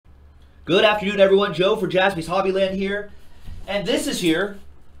Good afternoon, everyone. Joe for Jaspys Hobbyland here. And this is here,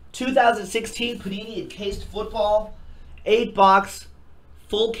 2016 Panini Encased Football, 8-box,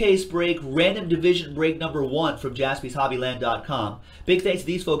 full case break, random division break number 1 from JaspysHobbyland.com. Big thanks to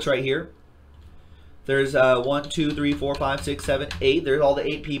these folks right here. There's 1, 2, 3, 4, 5, 6, 7, 8. There's all the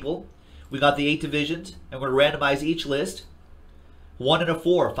 8 people. We got the 8 divisions, and we're going to randomize each list. 1 and a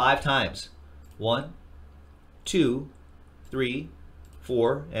 4, 5 times. 1, 2, 3,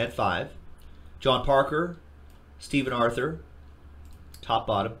 4, and 5. John Parker, Stephen Arthur, top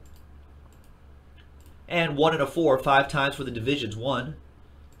bottom. And 1 and a 4, 5 times for the divisions. 1,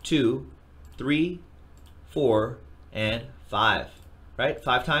 2, 3, 4, and 5. Right?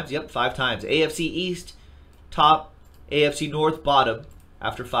 5 times? Yep, 5 times. AFC East, top. AFC North, bottom,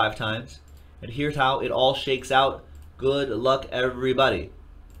 after 5 times. And here's how it all shakes out. Good luck, everybody.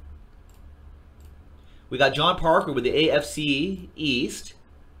 We got John Parker with the AFC East.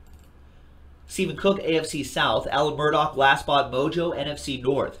 Stephen Cook, AFC South. Alan Murdoch, Last Spot Mojo, NFC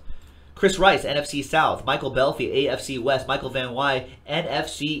North. Chris Rice, NFC South. Michael Belfi, AFC West. Michael Van Wy,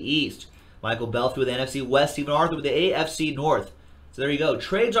 NFC East. Michael Belfi with the NFC West. Stephen Arthur with the AFC North. So there you go.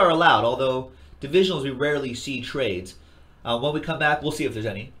 Trades are allowed, although divisionals we rarely see trades. When we come back, we'll see if there's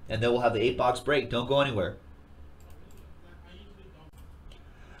any. And then we'll have the 8-box break. Don't go anywhere.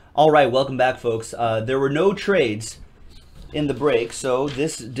 All right, welcome back, folks. There were no trades in the break, so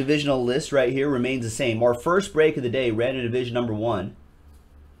this divisional list right here remains the same. Our first break of the day, random division number 1,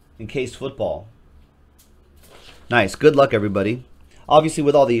 Encased Football. Nice. Good luck, everybody. Obviously,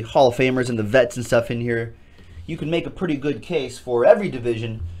 with all the Hall of Famers and the vets and stuff in here, you can make a pretty good case for every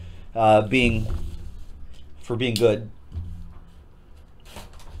division being good.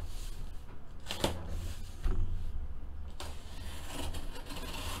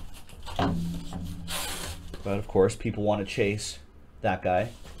 But of course, people want to chase that guy.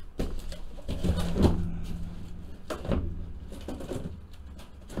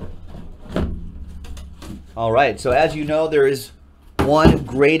 All right, so as you know, there is 1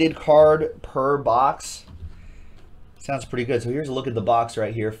 graded card per box. Sounds pretty good. So here's a look at the box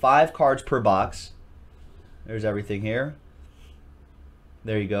right here. 5 cards per box. There's everything here.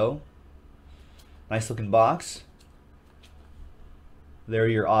 There you go. Nice looking box. There are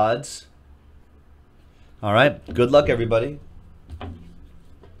your odds. All right. Good luck, everybody.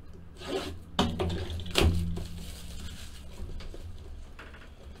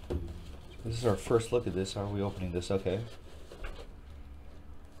 This is our first look at this. How are we opening this? Okay.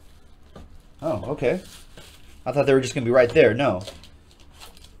 Oh, okay. I thought they were just going to be right there. No.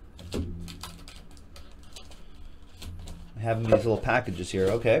 I have these little packages here.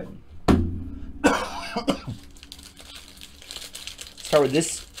 Okay. Start with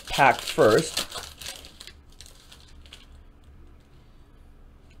this pack first.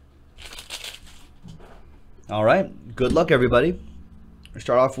 All right. Good luck, everybody. We'll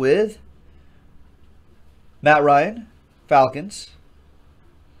start off with Matt Ryan, Falcons.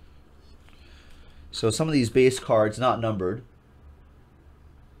 So some of these base cards not numbered.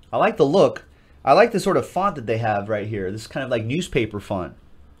 I like the look. I like the sort of font that they have right here. This is kind of like newspaper font.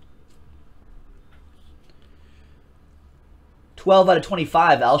 12 out of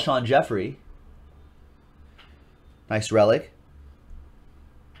 25, Alshon Jeffrey. Nice relic.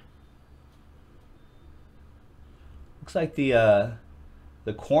 Looks like the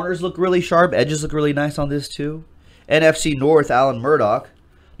corners look really sharp. Edges look really nice on this too. NFC North, Alan Murdoch.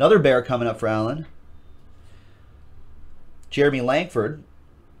 Another bear coming up for Alan. Jeremy Langford.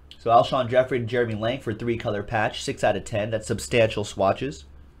 So Alshon Jeffrey and Jeremy Langford, 3-color patch, 6 out of 10. That's substantial swatches.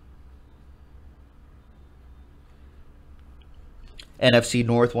 NFC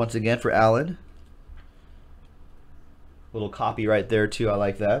North once again for Alan. Little copy right there too. I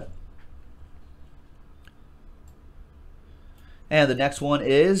like that. And the next one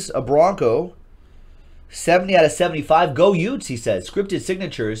is a Bronco. 70 out of 75. Go Utes, he says. Scripted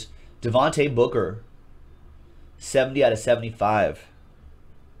signatures. Devontae Booker. 70 out of 75.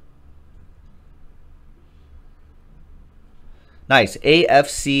 Nice.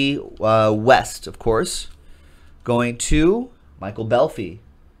 AFC West, of course. Going to Michael Belfi.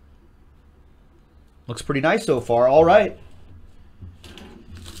 Looks pretty nice so far. All right.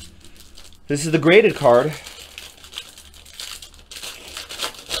 This is the graded card.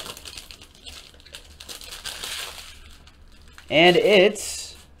 And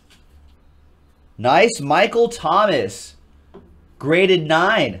it's nice Michael Thomas. Graded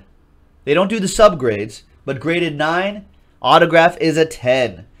 9. They don't do the subgrades, but graded 9. Autograph is a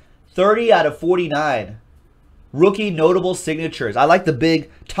 10. 30 out of 49. Rookie notable signatures. I like the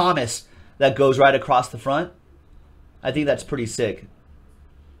big Thomas that goes right across the front. I think that's pretty sick.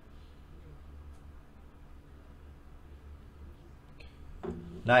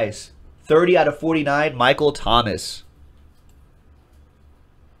 Nice. 30 out of 49, Michael Thomas.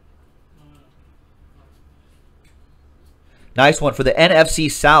 Nice one for the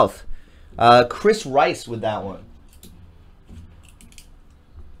NFC South. Chris Rice with that one.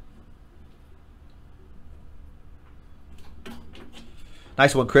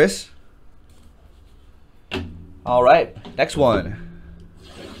 Nice one, Chris. All right, next one.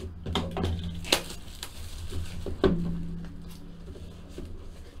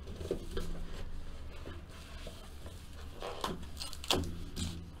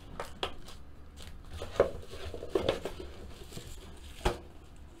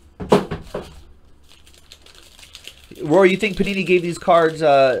 Rory, you think Panini gave these cards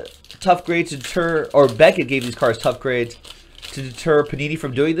tough grades to deter, or Beckett gave these cards tough grades to deter Panini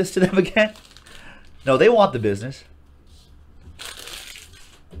from doing this to them again? No, they want the business.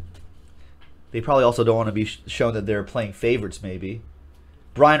 They probably also don't want to be shown that they're playing favorites, maybe.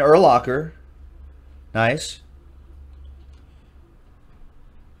 Brian Urlacher. Nice.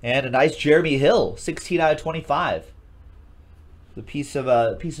 And a nice Jeremy Hill, 16 out of 25. The piece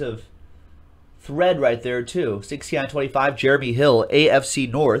of thread right there too. 16 out of 25. Jeremy Hill,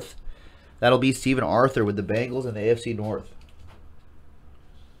 AFC North. That'll be Stephen Arthur with the Bengals in the AFC North.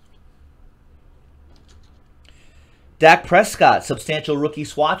 Dak Prescott, substantial rookie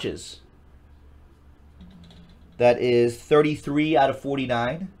swatches. That is 33 out of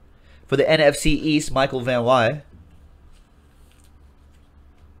 49. For the NFC East, Michael Van Wy.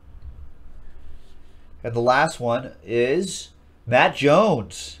 And the last one is Matt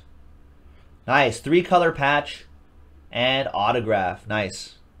Jones. Nice. 3-color patch and autograph.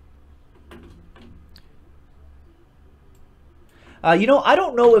 Nice. You know, I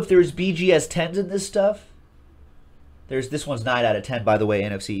don't know if there's BGS 10s in this stuff. This one's 9 out of 10, by the way,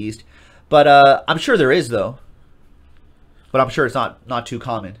 NFC East. But I'm sure there is, though. But I'm sure it's not too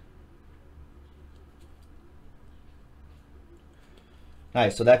common.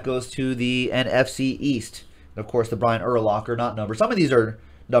 Nice. So that goes to the NFC East. And of course, the Brian Urlacher, not numbered. Some of these are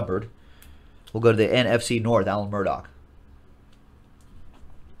numbered. We'll go to the NFC North, Alan Murdoch.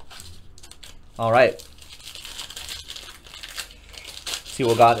 All right. Let's see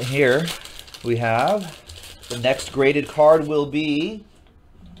what we got here. We have the next graded card will be,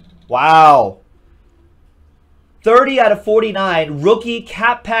 wow, 30 out of 49, rookie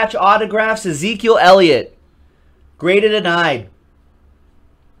cap patch autographs, Ezekiel Elliott. Graded a 9.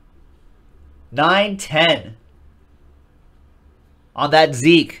 9/10 on that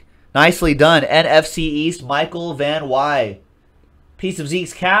Zeke. Nicely done. NFC East, Michael Van Wy. Piece of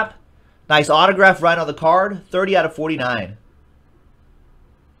Zeke's cap. Nice autograph right on the card. 30 out of 49.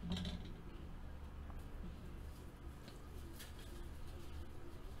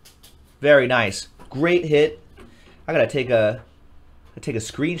 Very nice. Great hit. I gotta take a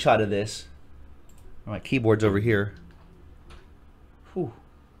screenshot of this. My keyboard's over here. Whew.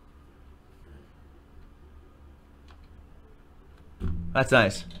 That's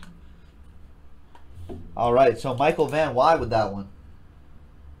nice. All right, so Michael Van Wy with that one.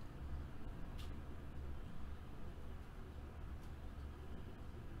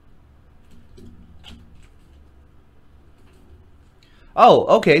 Oh,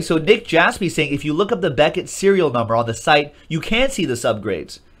 okay, so Nick Jaspys saying if you look up the Beckett serial number on the site, you can see the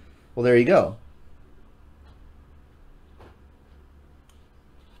subgrades. Well, there you go.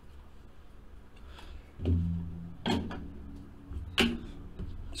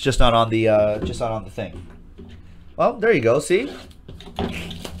 It's just not on the thing. Well, there you go, see?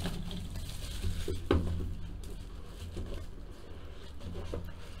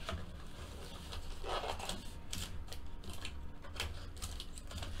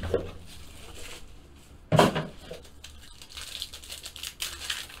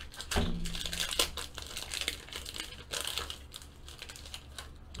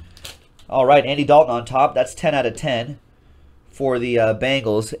 All right, Andy Dalton on top. That's 10 out of 10 for the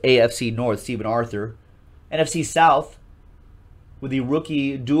Bengals. AFC North, Stephen Arthur. NFC South with the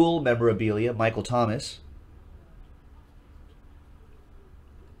rookie dual memorabilia, Michael Thomas.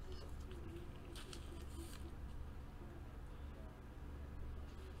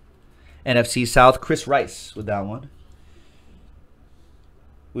 NFC South, Chris Rice with that one.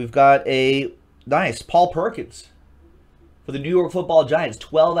 We've got a nice Paul Perkins for the New York Football Giants,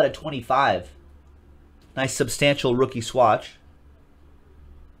 12 out of 25. Nice substantial rookie swatch.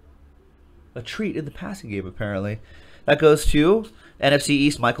 A treat in the passing game, apparently. That goes to NFC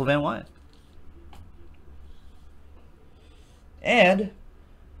East, Michael Van Wy. And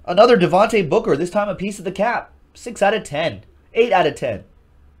another Devontae Booker, this time a piece of the cap. 6 out of 10. 8 out of 10.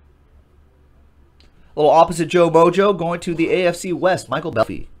 A little opposite Joe Mojo going to the AFC West, Michael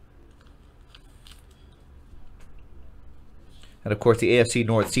Belfi. And, of course, the AFC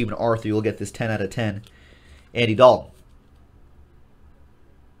North, Stephen Arthur. You'll get this 10 out of 10. Andy Dalton.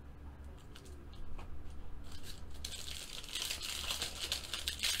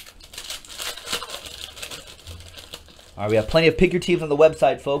 All right, we have plenty of pick your teams on the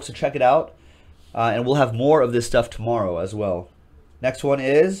website, folks, so check it out. And we'll have more of this stuff tomorrow as well. Next one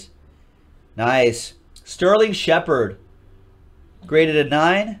is, nice, Sterling Shepard. Graded a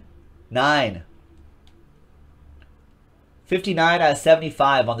 9. 9. 59 out of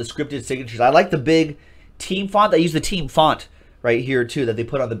 75 on the scripted signatures. I like the big team font. They use the team font right here, too, that they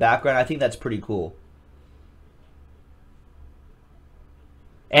put on the background. I think that's pretty cool.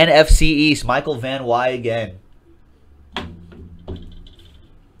 NFC East, Michael Van Wy again.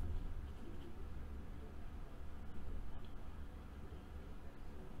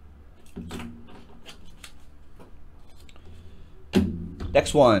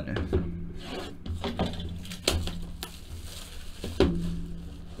 Next one.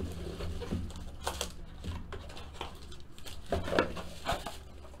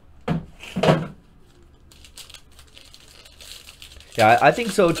 Yeah, I think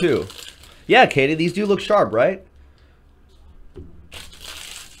so too. Yeah, Katie, these do look sharp, right?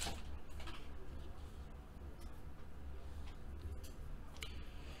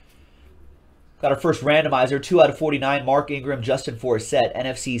 Got our first randomizer, 2 out of 49, Mark Ingram, Justin Forsett,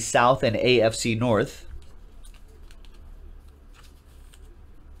 NFC South and AFC North.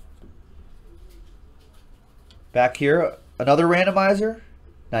 Back here, another randomizer.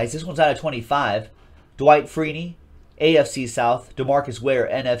 Nice, this one's out of 25. Dwight Freeney, AFC South, DeMarcus Ware,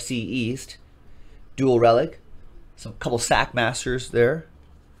 NFC East. Dual relic. Some couple sack masters there.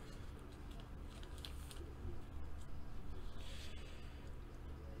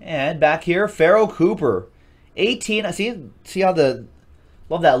 And back here, Pharaoh Cooper. 18. I see how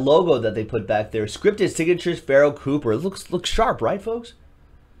love that logo that they put back there. Scripted signatures, Pharaoh Cooper. It looks sharp, right, folks?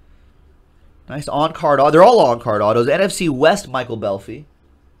 Nice on-card auto. They're all on-card autos. NFC West, Michael Belfi.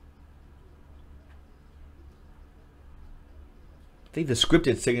 I think the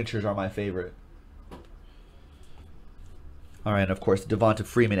scripted signatures are my favorite. All right, and of course, Devonta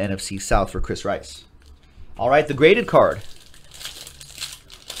Freeman, NFC South for Chris Rice. All right, the graded card.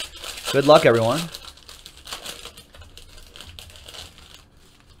 Good luck, everyone.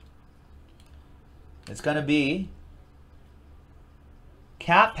 It's going to be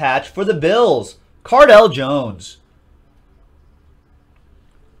cap patch for the Bills. Cardell Jones.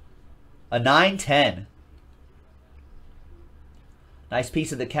 A 9/10. Nice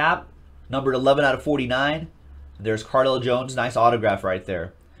piece of the cap. Numbered 11 out of 49. There's Cardell Jones. Nice autograph right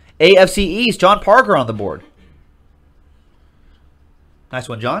there. AFC East, John Parker on the board. Nice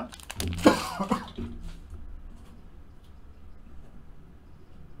one, John.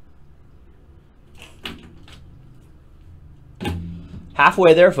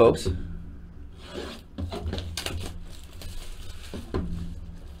 Halfway there, folks.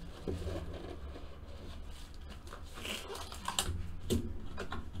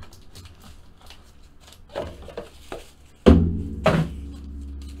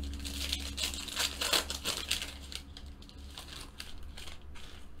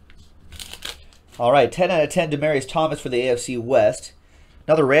 All right, 10 out of 10, Demaryius Thomas for the AFC West.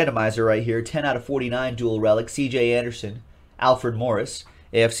 Another randomizer right here, 10 out of 49, dual relic, C.J. Anderson, Alfred Morris,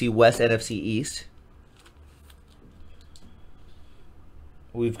 AFC West, NFC East.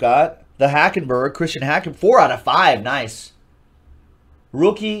 We've got the Hackenberg, Christian Hackenberg, 4 out of 5, nice.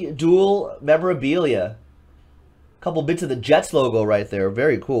 Rookie dual memorabilia. Couple bits of the Jets logo right there,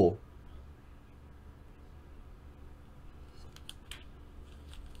 very cool.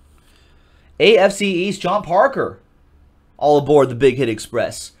 AFC East, John Parker. All aboard the Big Hit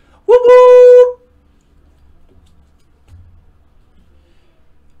Express. Woo woo!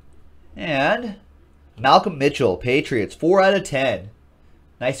 And Malcolm Mitchell, Patriots, 4 out of 10.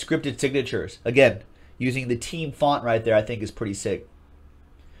 Nice scripted signatures. Again, using the team font right there, I think is pretty sick.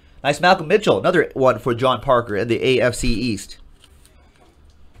 Nice Malcolm Mitchell, another one for John Parker in the AFC East.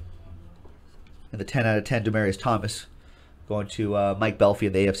 And the 10 out of 10, Demaryius Thomas. Going to Mike Belfi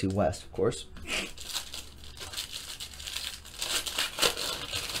in the AFC West, of course.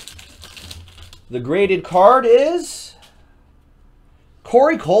 The graded card is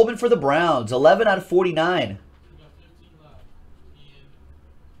Corey Coleman for the Browns, 11 out of 49.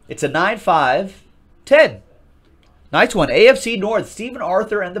 It's a 9-5, 10. Nice one. AFC North, Stephen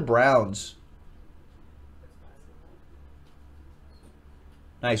Arthur and the Browns.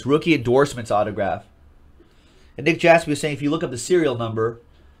 Nice rookie endorsements autograph. And Nick Jaspy was saying if you look up the serial number,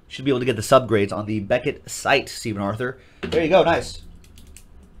 Should be able to get the subgrades on the Beckett site, Stephen Arthur. There you go. Nice.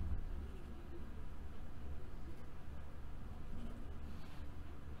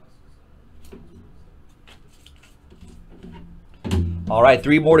 All right,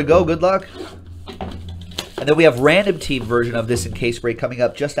 3 more to go. Good luck. And then we have random team version of this Encased break coming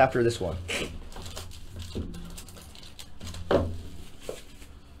up just after this one.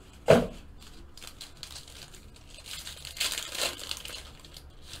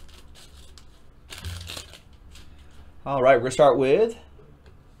 All right, we're going to start with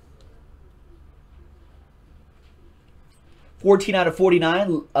 14 out of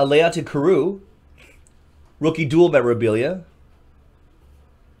 49, a layout to Carew. Rookie dual memorabilia.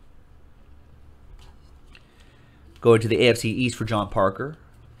 Going to the AFC East for John Parker.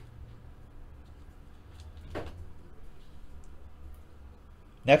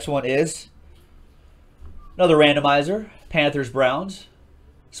 Next one is another randomizer. Panthers, Browns.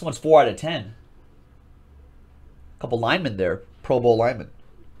 This one's 4 out of 10. Couple linemen there. Pro Bowl linemen.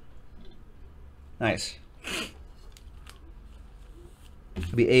 Nice.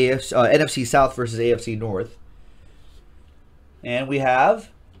 It'll be NFC South versus AFC North. And we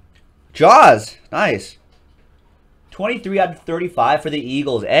have Jaws. Nice. 23 out of 35 for the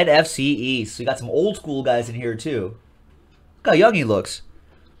Eagles. NFC East. So we got some old school guys in here too. Look how young he looks.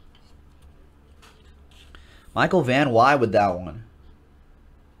 Michael Van Wy with that one.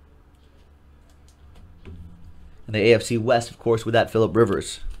 And the AFC West, of course, with that Phillip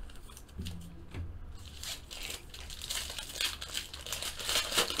Rivers.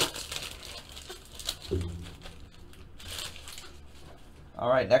 All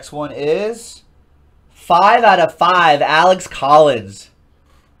right, next one is 5 out of 5, Alex Collins.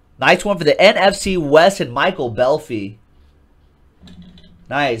 Nice one for the NFC West and Michael Belfi.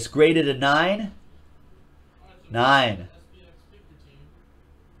 Nice, graded a 9. 9.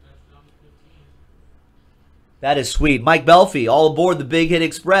 That is sweet. Mike Belfi, all aboard the Big Hit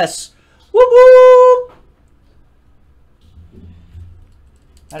Express. Whoop whoop!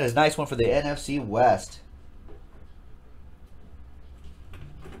 That is a nice one for the NFC West.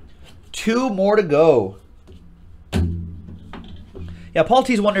 2 more to go. Yeah, Paul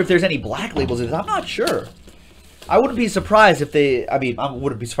T's wondering if there's any black labels in this. I'm not sure. I wouldn't be surprised if they... I mean, I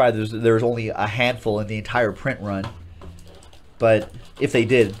wouldn't be surprised if there's only a handful in the entire print run. But if they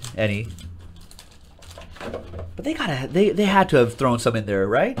did any... But they had to have thrown some in there,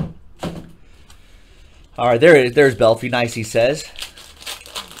 right? All right, there's Belfi. Nice, he says.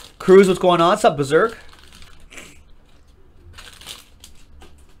 Cruz, what's going on? What's up, Berserk?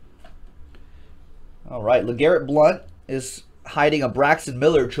 All right, LeGarrette Blount is hiding a Braxton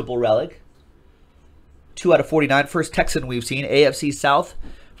Miller triple relic. 2 out of 49. First Texan we've seen. AFC South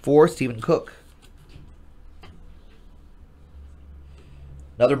for Stephen Cook.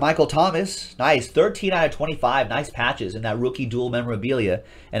 Another Michael Thomas. Nice. 13 out of 25. Nice patches in that rookie dual memorabilia.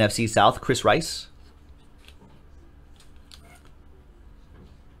 NFC South, Chris Rice.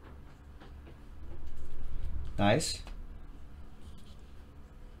 Nice.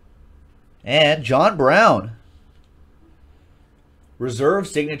 And John Brown. Reserve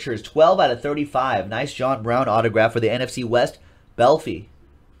signatures, 12 out of 35. Nice John Brown autograph for the NFC West, Belfi.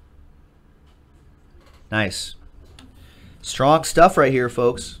 Nice. Strong stuff right here,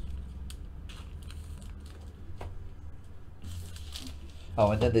 folks.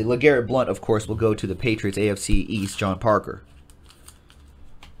 Oh, and then the LeGarrette Blount, of course, will go to the Patriots AFC East, John Parker.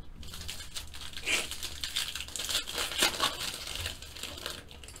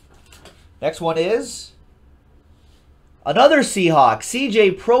 Next one is another Seahawk,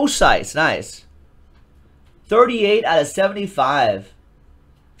 CJ Prosise. Nice. 38 out of 75.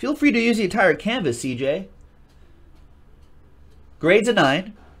 Feel free to use the entire canvas, CJ. Grades a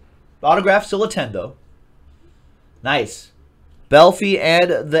 9. Autograph still a 10, though. Nice. Belfi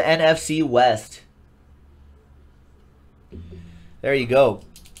and the NFC West. There you go.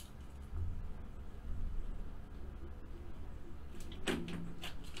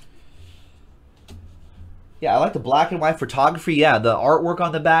 Yeah, I like the black and white photography. Yeah, the artwork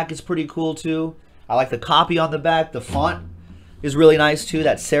on the back is pretty cool, too. I like the copy on the back. The font is really nice, too.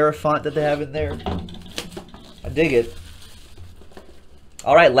 That serif font that they have in there. I dig it.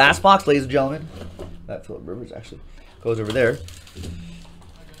 All right, last box, ladies and gentlemen. That Phillip Rivers actually goes over there.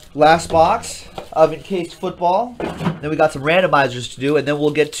 Last box of Encased football. Then we got some randomizers to do, and then we'll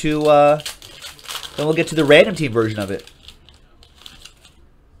get to the random team version of it.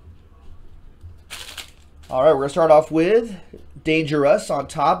 All right, we're gonna start off with Dangerous on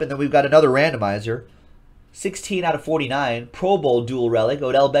top, and then we've got another randomizer. 16 out of 49, Pro Bowl dual relic,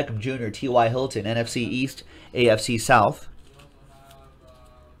 Odell Beckham Jr., T.Y. Hilton, NFC East, AFC South.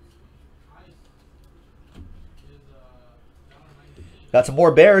 Got some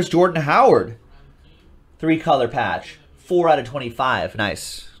more Bears. Jordan Howard. 3-color patch. 4 out of 25.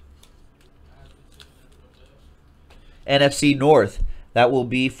 Nice. NFC North. That will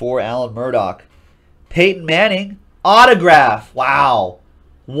be for Alan Murdoch. Peyton Manning. Autograph. Wow.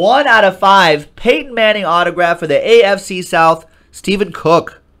 1 out of 5. Peyton Manning autograph for the AFC South. Stephen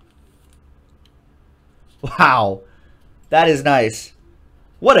Cook. Wow. That is nice.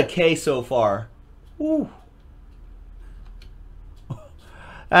 What a case so far. Ooh.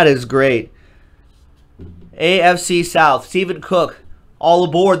 That is great. AFC South. Stephen Cook. All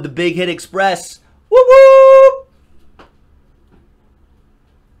aboard the Big Hit Express. Woo woo!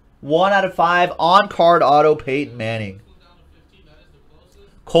 1 out of 5 on-card auto Peyton Manning.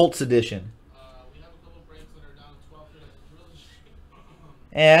 Colts edition.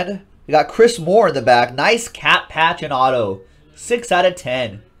 And we got Chris Moore in the back. Nice cap patch and auto. 6 out of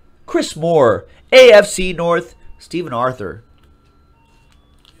 10. Chris Moore. AFC North. Stephen Arthur.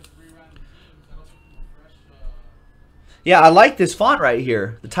 Yeah, I like this font right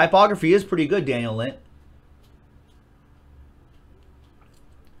here. The typography is pretty good, Daniel Lint.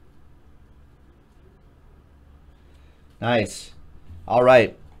 Nice. All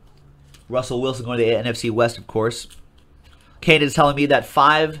right. Russell Wilson going to the NFC West, of course. Kane is telling me that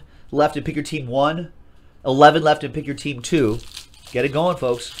 5 left in Pick Your Team 1, 11 left in Pick Your Team 2. Get it going,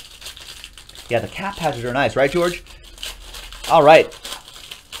 folks. Yeah, the cap patches are nice, right, George? All right.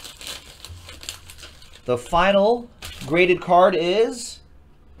 The final graded card is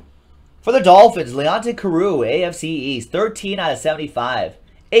for the Dolphins, Leonte Carew, AFC East, 13 out of 75.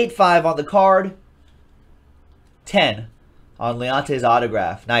 8-5 on the card. 10 on Leonte's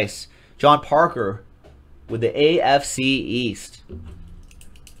autograph. Nice. John Parker with the AFC East.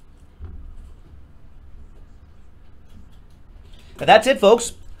 And that's it,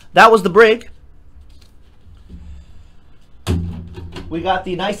 folks. That was the break. We got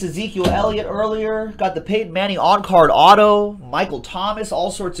the nice Ezekiel Elliott earlier. Got the Peyton Manning on-card auto. Michael Thomas.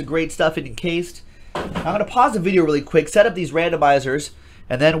 All sorts of great stuff in Encased. I'm going to pause the video really quick, set up these randomizers,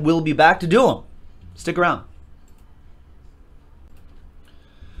 and then we'll be back to do them. Stick around.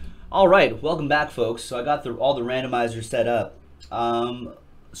 All right, welcome back, folks. So I got all the randomizers set up.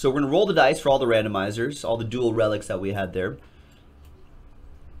 So we're going to roll the dice for all the randomizers, all the dual relics that we had there.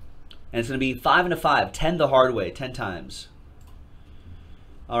 And it's going to be 5 and a 5, 10 the hard way, 10 times.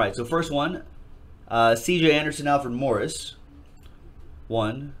 All right, so first one, C.J. Anderson, Alfred Morris.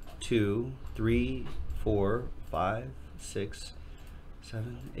 1, 2, 3, 4, 5, 6,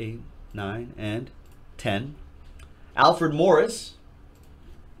 7, 8, 9, and 10. Alfred Morris.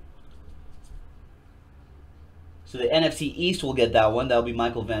 So the NFC East will get that one. That'll be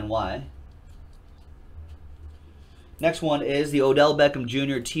Michael Van Wy. Next one is the Odell Beckham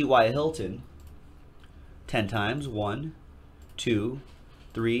Jr. T.Y. Hilton. 10 times. 1, 2,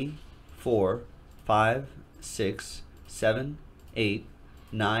 3, 4, 5, 6, 7, 8,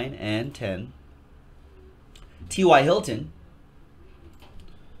 9, and 10. T.Y. Hilton.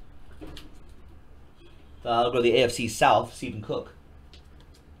 I'll go to the AFC South, Stephen Cook.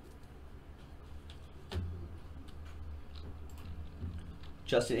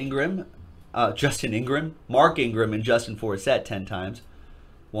 Justin Ingram, Mark Ingram, and Justin Forsett 10 times.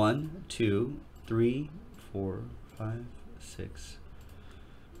 1, 2, 3, 4, 5, 6,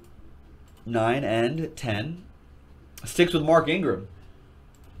 9, and 10. Sticks with Mark Ingram.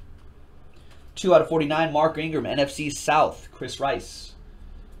 2 out of 49, Mark Ingram, NFC South, Chris Rice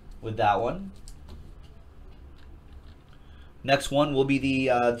with that one. Next one will be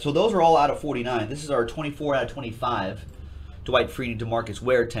the, so those are all out of 49. This is our 24 out of 25. Dwight Freeney, DeMarcus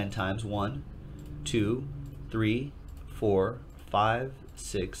Ware 10 times. 1, 2, 3, 4, 5,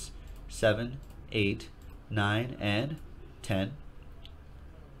 6, 7, 8, 9, and 10.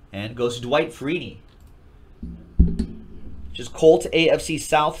 And goes to Dwight Freeney. Just Colts AFC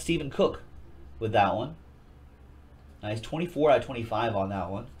South, Stephen Cook with that one. Nice, 24 out of 25 on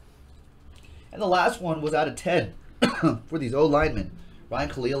that one. And the last one was out of 10 for these O-linemen, Ryan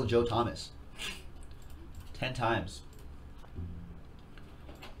Khalil and Joe Thomas. 10 times.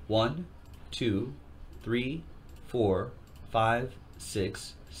 1, 2, 3, 4, 5,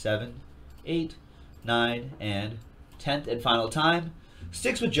 6, 7, 8, 9, and 10th and final time.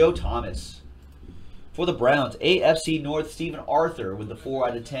 Sticks with Joe Thomas. For the Browns, AFC North, Stephen Arthur with the 4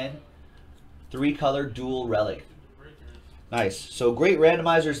 out of 10. 3-color dual relic. Nice. So great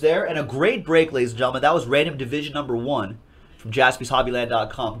randomizers there and a great break, ladies and gentlemen. That was random division number 1 from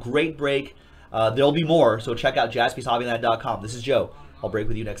JaspysHobbyland.com. Great break. There'll be more, so check out JaspysHobbyland.com. This is Joe. I'll break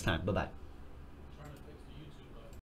with you next time. Bye-bye.